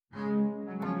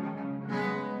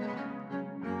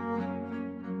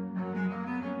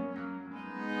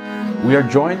We are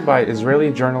joined by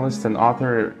Israeli journalist and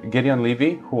author Gideon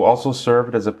Levy, who also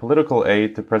served as a political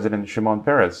aide to President Shimon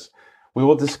Peres. We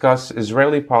will discuss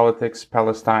Israeli politics,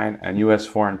 Palestine, and U.S.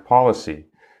 foreign policy.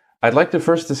 I'd like to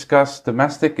first discuss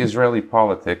domestic Israeli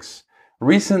politics.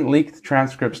 Recent leaked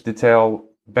transcripts detail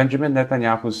Benjamin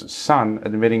Netanyahu's son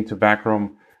admitting to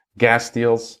backroom gas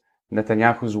deals.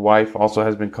 Netanyahu's wife also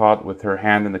has been caught with her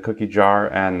hand in the cookie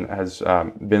jar and has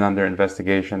been under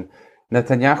investigation.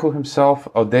 Netanyahu himself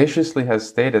audaciously has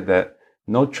stated that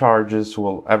no charges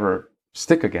will ever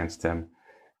stick against him.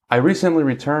 I recently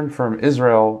returned from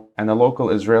Israel, and a local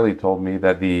Israeli told me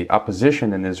that the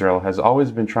opposition in Israel has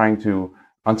always been trying to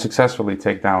unsuccessfully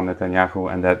take down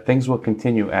Netanyahu and that things will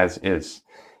continue as is.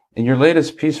 In your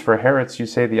latest piece for Haaretz, you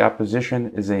say the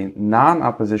opposition is a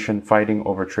non-opposition fighting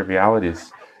over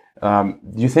trivialities. Do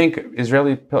you think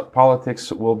Israeli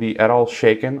politics will be at all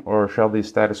shaken, or shall the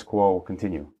status quo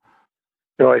continue?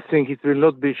 No, I think it will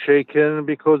not be shaken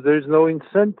because there is no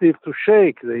incentive to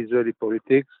shake the Israeli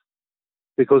politics,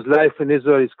 because life in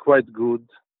Israel is quite good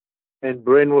and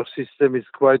brainwash system is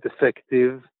quite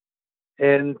effective.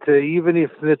 And even if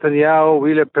Netanyahu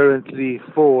will apparently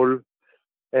fall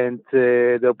and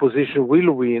the opposition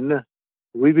will win,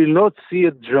 we will not see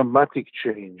a dramatic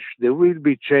change. There will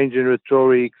be change in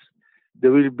rhetorics.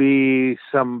 There will be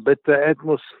some better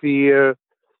atmosphere.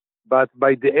 But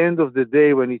by the end of the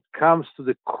day, when it comes to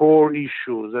the core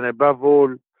issues, and above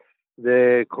all,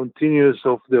 the continuance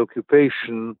of the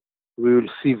occupation, we will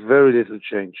see very little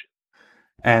change.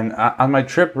 And on my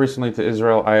trip recently to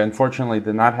Israel, I unfortunately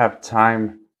did not have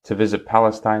time to visit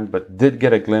Palestine, but did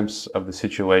get a glimpse of the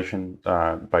situation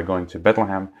by going to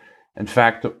Bethlehem. In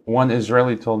fact, one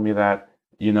Israeli told me that,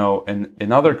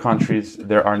 in other countries,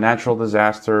 there are natural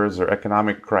disasters or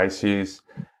economic crises,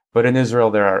 but in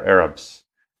Israel, there are Arabs.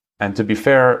 And to be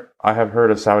fair, I have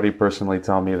heard a Saudi personally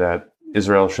tell me that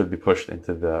Israel should be pushed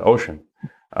into the ocean.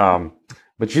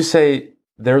 But you say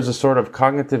there's a sort of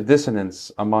cognitive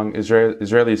dissonance among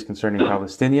Israelis concerning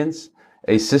Palestinians,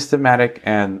 a systematic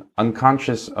and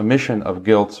unconscious omission of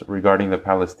guilt regarding the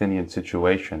Palestinian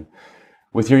situation.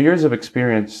 With your years of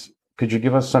experience, could you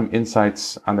give us some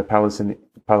insights on the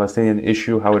Palestinian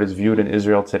issue, how it is viewed in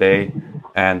Israel today,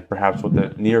 and perhaps what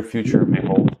the near future may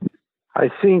hold? I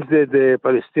think that the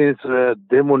Palestinians were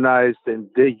demonized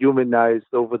and dehumanized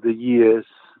over the years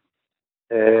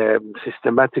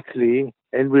systematically,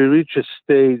 and we reach a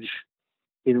stage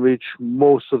in which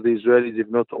most of the Israelis, if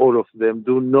not all of them,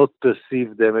 do not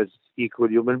perceive them as equal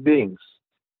human beings,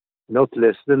 not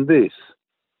less than this.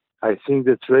 I think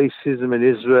that racism in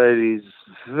Israel is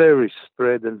very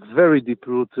spread and very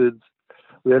deep-rooted.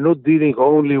 We are not dealing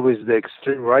only with the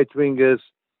extreme right-wingers,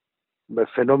 a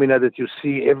phenomena that you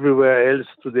see everywhere else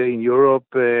today in Europe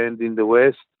and in the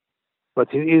West.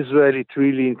 But in Israel, it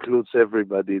really includes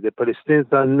everybody. The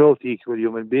Palestinians are not equal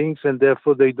human beings, and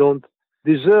therefore they don't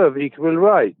deserve equal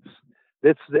rights.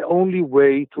 That's the only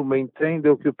way to maintain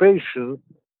the occupation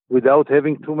without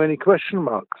having too many question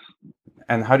marks.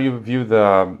 And how do you view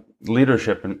the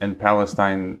leadership in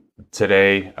Palestine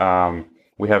today?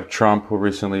 We have Trump, who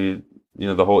recently,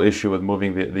 the whole issue with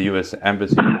moving the U.S.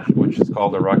 embassy, which is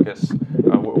called a ruckus.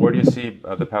 Where do you see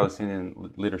the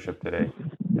Palestinian leadership today?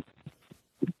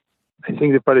 I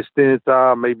think the Palestinians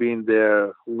are maybe in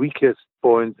their weakest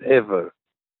point ever.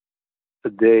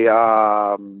 They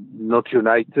are not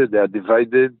united. They are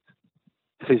divided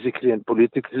physically and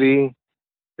politically.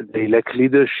 They lack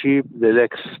leadership. They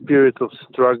lack spirit of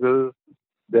struggle.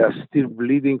 They are still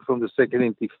bleeding from the Second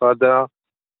Intifada.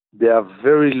 They are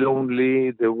very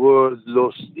lonely. The world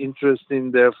lost interest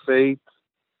in their fate.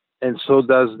 And so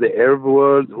does the Arab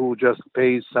world, who just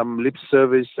pays some lip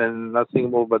service and nothing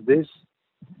more but this.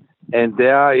 And they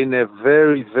are in a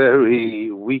very,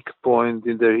 very weak point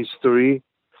in their history.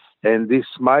 And this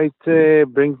might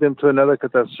bring them to another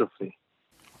catastrophe.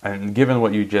 And given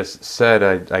what you just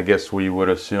said, I guess we would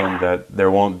assume that there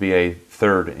won't be a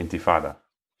third intifada.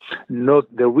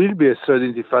 There will be a third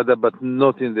intifada, but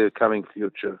not in the coming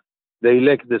future. They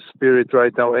lack the spirit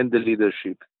right now and the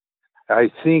leadership. I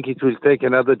think it will take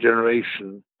another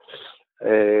generation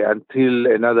until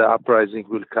another uprising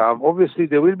will come. Obviously,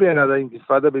 there will be another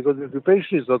intifada because the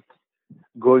occupation is not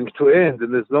going to end.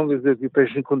 And as long as the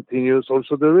occupation continues,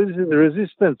 also the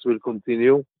resistance will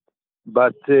continue.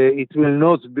 But it will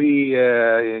not be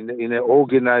in an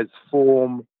organized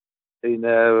form, in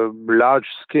a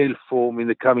large-scale form in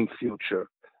the coming future.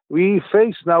 We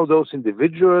face now those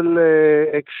individual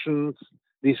actions.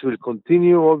 This will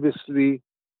continue, obviously.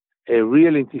 A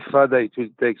real intifada, it will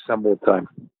take some more time.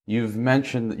 You've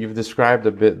described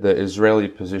a bit the Israeli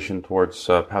position towards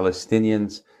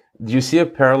Palestinians. Do you see a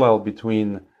parallel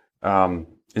between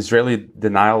Israeli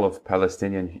denial of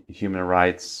Palestinian human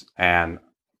rights and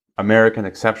American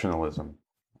exceptionalism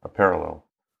a parallel?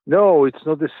 No, it's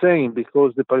not the same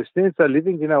because the Palestinians are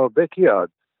living in our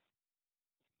backyard.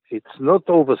 It's not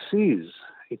overseas.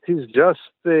 It is just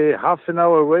half an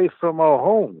hour away from our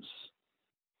homes.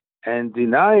 And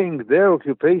denying their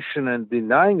occupation and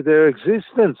denying their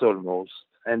existence almost,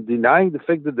 and denying the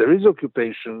fact that there is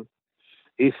occupation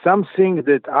is something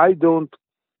that I don't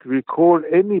recall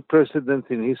any precedent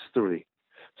in history.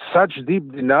 Such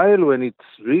deep denial when it's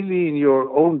really in your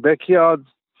own backyard,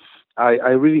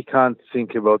 I really can't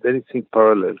think about anything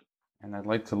parallel. And I'd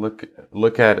like to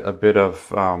look at a bit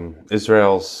of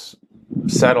Israel's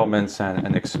settlements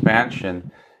and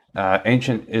expansion.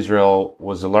 Ancient Israel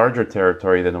was a larger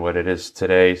territory than what it is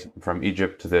today, from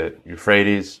Egypt to the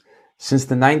Euphrates. Since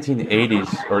the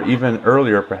 1980s, or even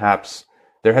earlier perhaps,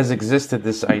 there has existed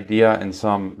this idea in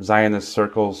some Zionist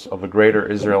circles of a greater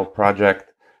Israel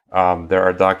project. There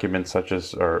are documents such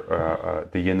as the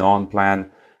Yinon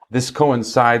Plan. This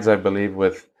coincides, I believe,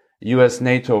 with US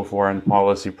NATO foreign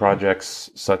policy projects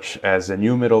such as a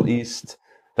new Middle East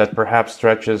that perhaps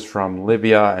stretches from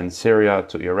Libya and Syria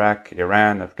to Iraq,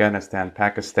 Iran, Afghanistan,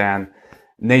 Pakistan.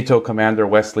 NATO Commander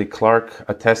Wesley Clark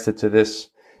attested to this.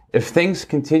 If things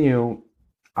continue,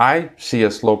 I see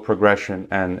a slow progression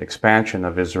and expansion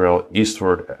of Israel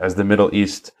eastward as the Middle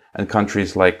East and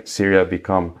countries like Syria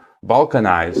become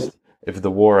Balkanized if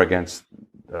the war against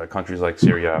countries like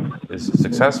Syria is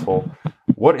successful.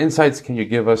 What insights can you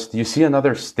give us? Do you see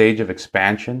another stage of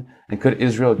expansion? And could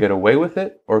Israel get away with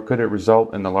it? Or could it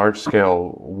result in a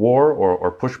large-scale war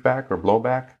or pushback or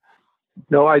blowback?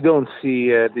 No, I don't see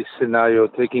this scenario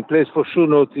taking place. For sure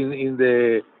not in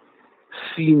the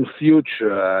seen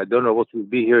future. I don't know what will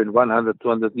be here in 100,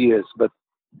 200 years, but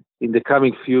in the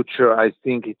coming future, I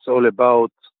think it's all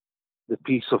about the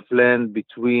piece of land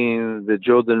between the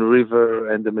Jordan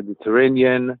River and the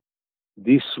Mediterranean.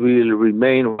 This will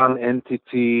remain one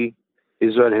entity.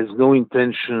 Israel has no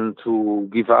intention to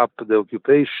give up the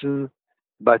occupation,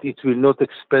 but it will not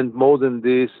expand more than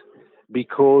this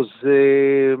because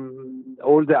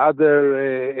all the other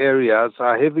areas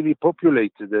are heavily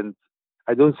populated, and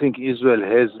I don't think Israel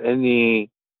has any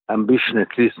ambition,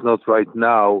 at least not right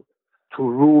now, to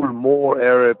rule more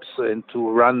Arabs and to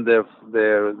run their.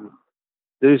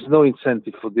 There is no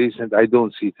incentive for this, and I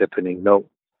don't see it happening. No.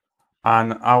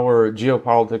 On our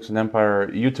Geopolitics and Empire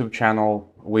YouTube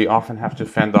channel, we often have to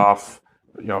fend off,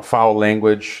 foul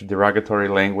language, derogatory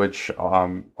language,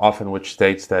 often which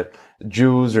states that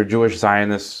Jews or Jewish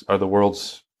Zionists are the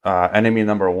world's enemy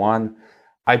number one.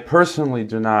 I personally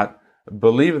do not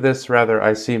believe this. Rather,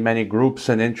 I see many groups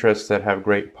and interests that have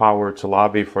great power to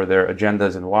lobby for their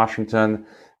agendas in Washington.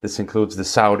 This includes the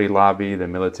Saudi lobby, the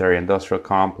military-industrial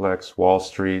complex, Wall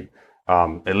Street,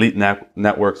 elite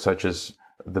networks such as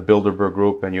the Bilderberg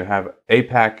Group, and you have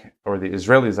AIPAC, or the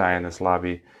Israeli Zionist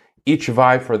lobby. Each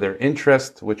vie for their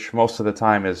interest, which most of the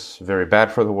time is very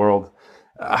bad for the world.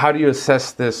 How do you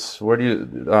assess this? Where do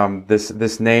you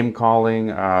this name calling,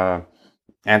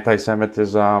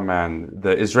 anti-Semitism, and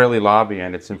the Israeli lobby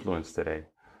and its influence today?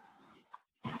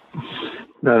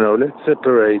 No, let's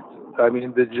separate. I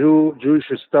mean, the Jewish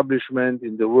establishment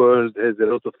in the world has a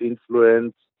lot of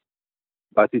influence,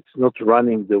 but it's not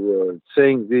running the world.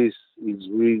 Saying this is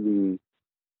really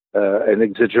an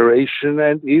exaggeration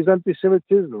and is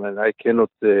anti-Semitism, and I cannot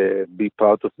be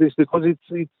part of this because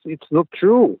it's not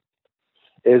true.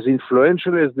 As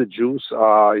influential as the Jews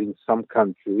are in some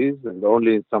countries, and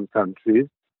only in some countries,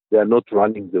 they are not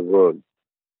running the world.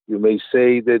 You may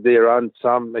say that they run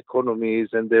some economies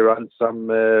and they run some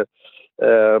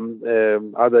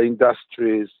other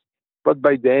industries, but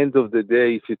by the end of the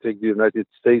day, if you take the United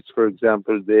States, for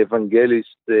example, the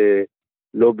evangelist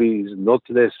lobby is not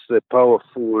less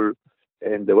powerful,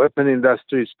 and the weapon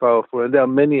industry is powerful, and there are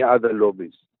many other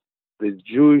lobbies. The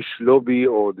Jewish lobby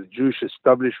or the Jewish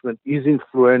establishment is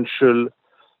influential,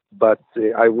 but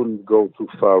I wouldn't go too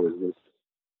far with this.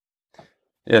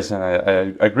 Yes, and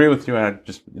I agree with you, and I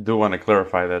just do want to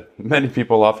clarify that many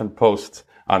people often post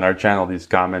on our channel these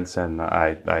comments, and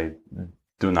I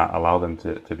do not allow them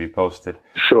to be posted.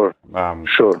 Sure.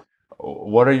 Sure.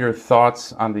 What are your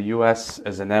thoughts on the U.S.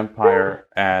 as an empire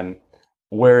and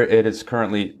where it is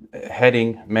currently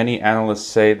heading? Many analysts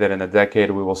say that in a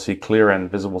decade we will see clear and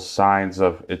visible signs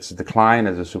of its decline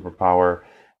as a superpower.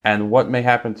 And what may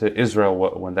happen to Israel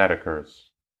when that occurs?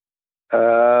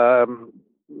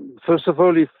 First of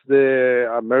all, if the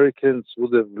Americans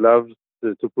would have loved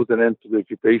to put an end to the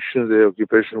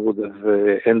occupation would have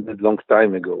ended long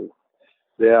time ago.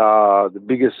 They are the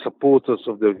biggest supporters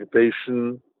of the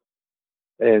occupation.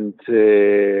 and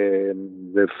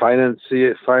the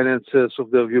financiers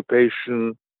of the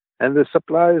occupation, and the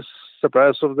suppliers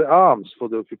of the arms for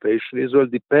the occupation. Israel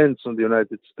depends on the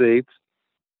United States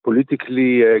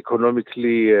politically,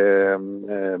 economically,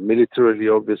 militarily,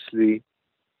 obviously.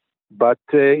 But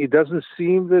it doesn't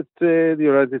seem that the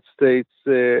United States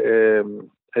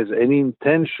has any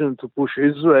intention to push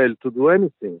Israel to do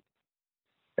anything.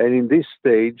 And in this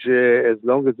stage, as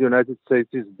long as the United States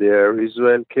is there,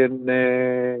 Israel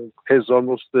has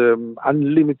almost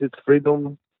unlimited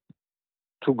freedom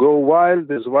to go wild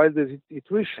as it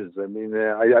wishes. I mean,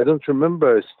 I don't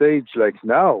remember a stage like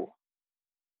now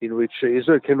in which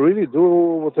Israel can really do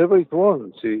whatever it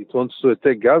wants. It wants to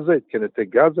attack Gaza, it can attack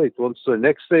Gaza. It wants to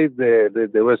annexate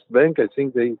the West Bank. I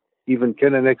think they even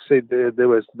can annexate the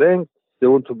West Bank. They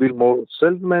want to build more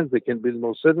settlements. They can build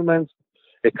more settlements.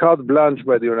 A carte blanche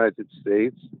by the United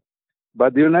States.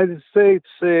 But the United States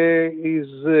is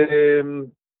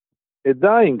a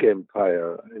dying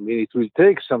empire. I mean, it will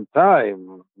take some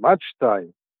time, much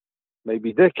time,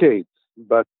 maybe decades.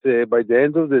 But by the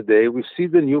end of the day, we see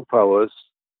the new powers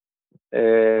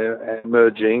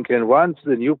emerging, and once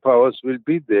the new powers will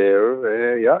be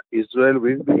there, Israel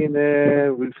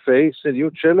will face a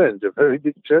new challenge, a very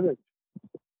big challenge.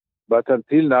 But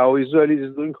until now, Israel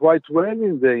is doing quite well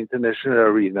in the international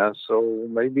arena, so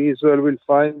maybe Israel will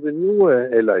find a new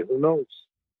ally. Who knows?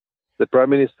 The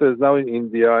prime minister is now in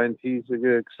India, and he's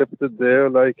accepted there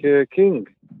like a king.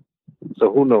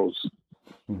 So who knows?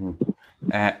 Mm-hmm.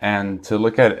 And to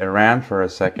look at Iran for a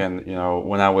second,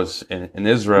 when I was in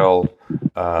Israel,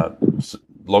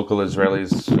 local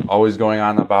Israelis always going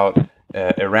on about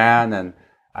Iran, and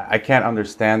I can't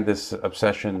understand this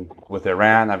obsession with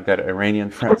Iran. I've got Iranian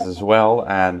friends as well,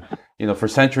 and for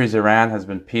centuries Iran has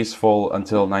been peaceful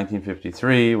until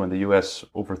 1953, when the U.S.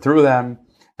 overthrew them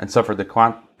and suffered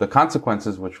the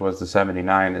consequences, which was the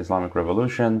 '79 Islamic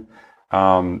Revolution.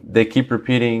 They keep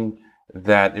repeating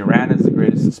that Iran is the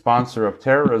greatest sponsor of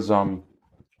terrorism,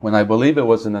 when I believe it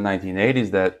was in the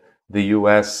 1980s that the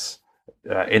U.S.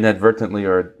 Inadvertently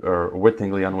or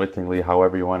wittingly, unwittingly,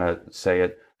 however you want to say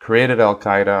it, created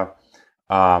Al-Qaeda.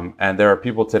 And there are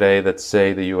people today that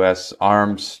say the U.S.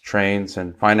 arms, trains,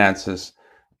 and finances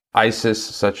ISIS,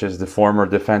 such as the former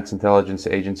Defense Intelligence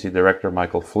Agency Director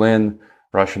Michael Flynn.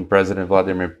 Russian President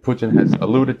Vladimir Putin has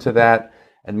alluded to that.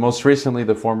 And most recently,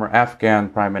 the former Afghan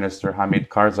Prime Minister Hamid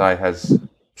Karzai has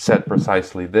said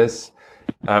precisely this.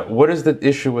 What is the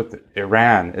issue with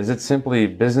Iran? Is it simply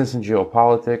business and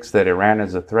geopolitics, that Iran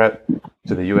is a threat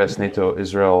to the U.S., NATO,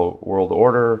 Israel world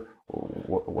order?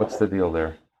 What's the deal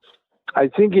there? I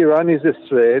think Iran is a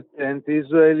threat, and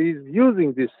Israel is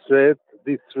using this threat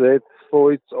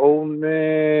for its own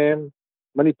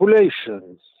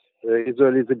manipulations.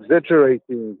 Israel is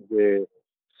exaggerating the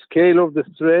scale of the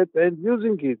threat and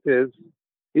using it as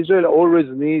Israel always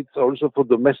needs, also for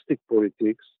domestic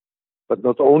politics, but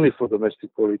not only for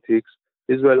domestic politics.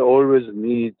 Israel always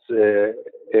needs an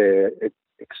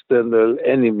external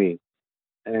enemy,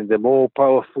 and the more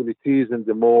powerful it is and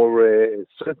the more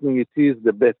threatening it is,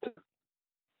 the better.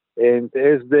 And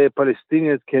as the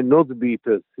Palestinians cannot be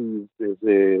perceived as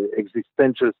an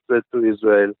existential threat to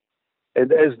Israel,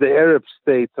 and as the Arab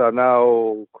states are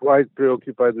now quite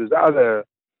preoccupied with other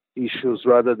issues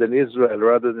rather than Israel,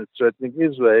 rather than threatening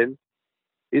Israel,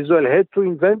 Israel had to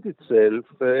invent itself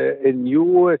a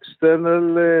new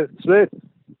external threat.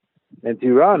 And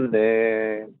Iran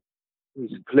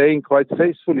is playing quite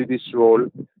faithfully this role.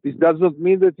 This does not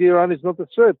mean that Iran is not a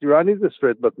threat. Iran is a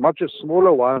threat, but much a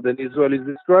smaller one than Israel is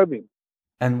describing.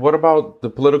 And what about the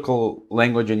political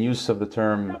language and use of the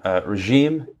term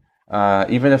regime?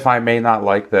 Even if I may not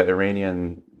like the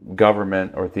Iranian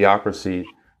government or theocracy,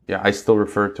 I still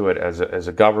refer to it as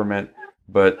a government.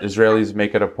 But Israelis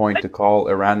make it a point to call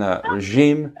Iran a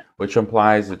regime, which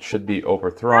implies it should be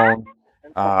overthrown.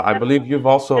 I believe you've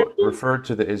also referred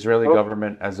to the Israeli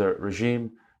government as a regime,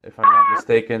 if I'm not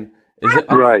mistaken.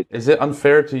 Right. Is it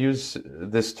unfair to use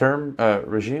this term,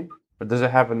 regime? Or does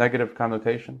it have a negative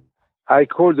connotation? I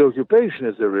call the occupation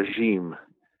as a regime.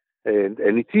 And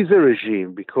it is a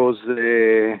regime because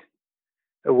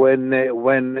when a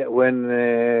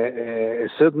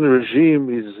certain regime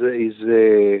is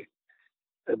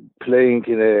playing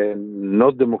in a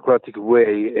not democratic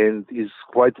way and is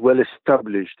quite well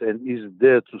established and is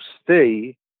there to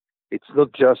stay, it's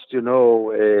not just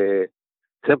a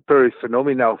temporary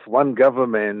phenomena of one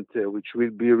government which will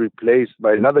be replaced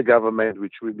by another government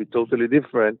which will be totally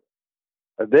different.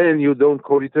 Then you don't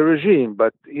call it a regime.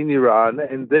 But in Iran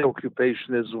and their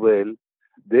occupation as well,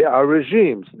 they are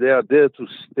regimes. They are there to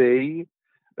stay.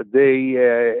 They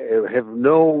have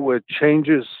no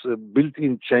changes,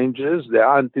 built-in changes. They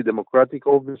are anti-democratic,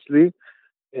 obviously,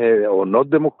 or not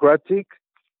democratic.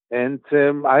 And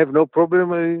I have no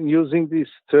problem in using this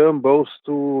term both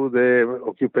to the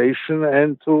occupation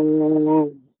and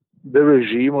to the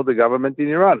regime or the government in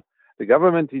Iran. The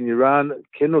government in Iran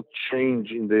cannot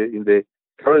change in the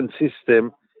current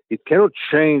system. It cannot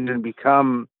change and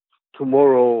become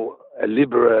tomorrow a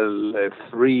liberal,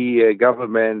 free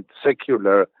government,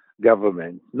 secular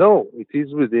government. No, it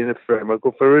is within a framework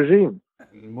of a regime.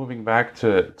 Moving back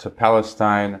to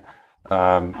Palestine,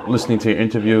 listening to your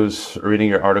interviews, reading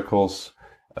your articles,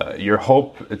 your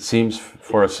hope, it seems,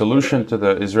 for a solution to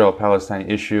the Israel-Palestine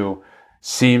issue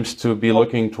seems to be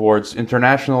looking towards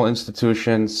international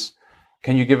institutions.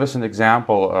 Can you give us an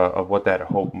example of what that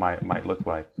hope might look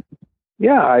like?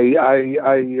 Yeah,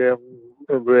 I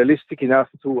am realistic enough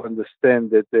to understand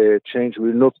that the change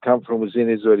will not come from within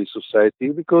Israeli society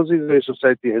because Israeli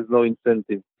society has no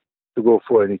incentive to go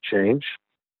for any change.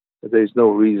 There is no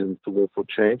reason to go for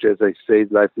change. As I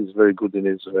said, life is very good in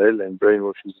Israel and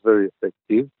brainwash is very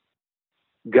effective.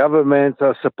 Governments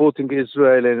are supporting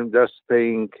Israel and just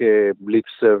paying lip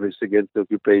service against the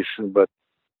occupation, but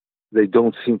they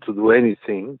don't seem to do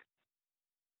anything.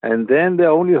 And then the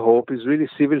only hope is really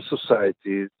civil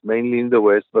society, mainly in the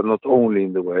West, but not only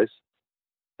in the West.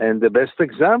 And the best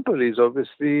example is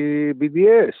obviously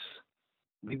BDS.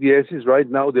 BDS is right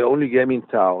now the only game in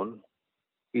town.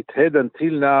 It had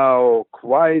until now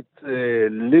quite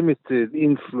limited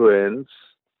influence,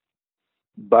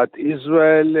 but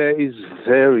Israel is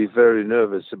very, very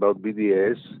nervous about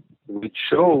BDS, which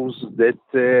shows that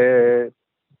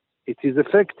it is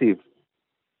effective.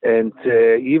 And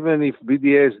even if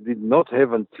BDS did not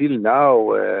have until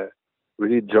now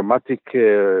really dramatic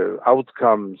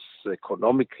outcomes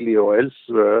economically or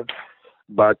elsewhere,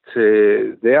 but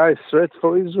they are a threat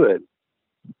for Israel.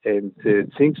 And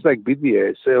things like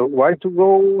BDS, why to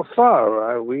go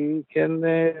far? We can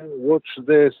watch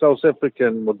the South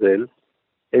African model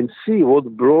and see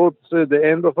what brought the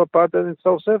end of apartheid in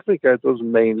South Africa. It was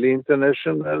mainly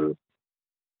international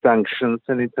sanctions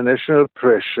and international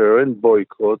pressure and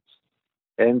boycotts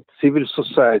and civil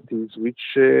societies, which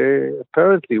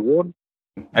apparently won.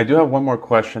 I do have one more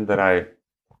question that I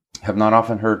have not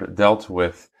often heard dealt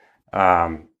with.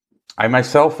 I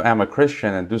myself am a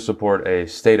Christian and do support a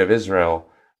state of Israel,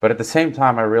 but at the same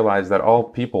time, I realize that all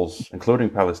peoples, including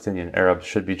Palestinian Arabs,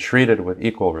 should be treated with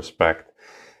equal respect.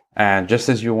 And just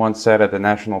as you once said at the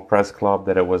National Press Club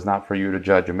that it was not for you to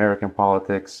judge American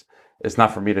politics, it's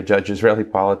not for me to judge Israeli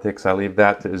politics. I leave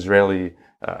that to Israeli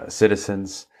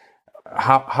citizens.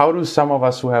 How do some of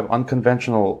us who have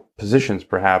unconventional positions,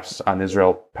 perhaps, on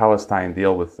Israel-Palestine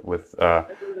deal with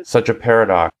such a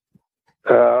paradox?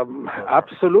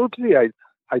 Absolutely,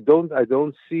 I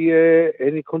don't see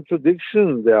any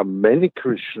contradiction. There are many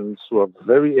Christians who are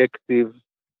very active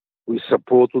with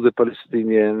support to the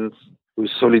Palestinians,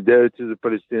 with solidarity with the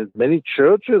Palestinians. Many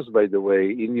churches, by the way,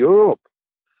 in Europe.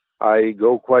 I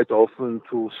go quite often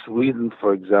to Sweden,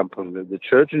 for example. The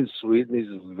church in Sweden is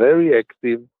very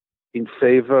active in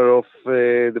favor of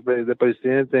the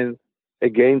Palestinians and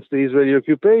against the Israeli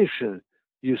occupation.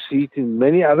 You see it in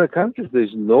many other countries.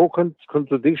 There's no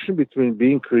contradiction between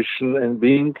being Christian and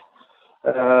being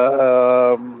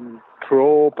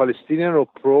pro-Palestinian or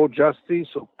pro-justice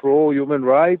or pro-human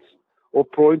rights or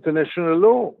pro-international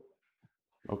law.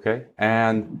 Okay.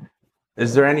 And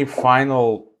is there any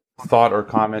final thought or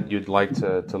comment you'd like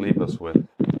to leave us with?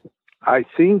 I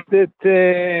think that,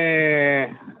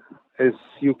 as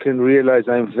you can realize,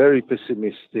 I'm very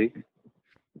pessimistic.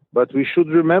 But we should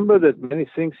remember that many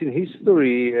things in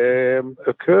history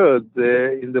occurred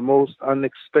in the most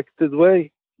unexpected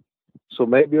way. So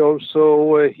maybe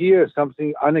also here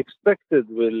something unexpected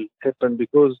will happen,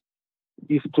 because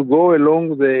if to go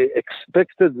along the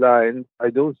expected line, I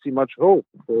don't see much hope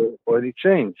for any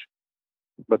change.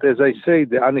 But as I say,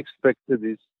 the unexpected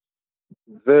is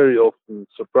very often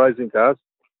surprising us.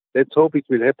 Let's hope it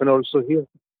will happen also here.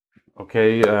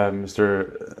 Okay,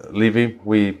 Mr. Levy,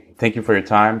 we thank you for your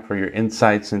time, for your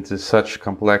insights into such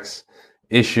complex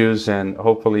issues, and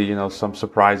hopefully, some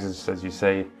surprises, as you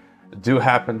say, do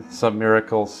happen, some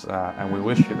miracles, and we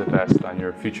wish you the best on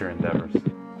your future endeavors.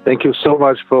 Thank you so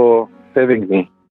much for having me.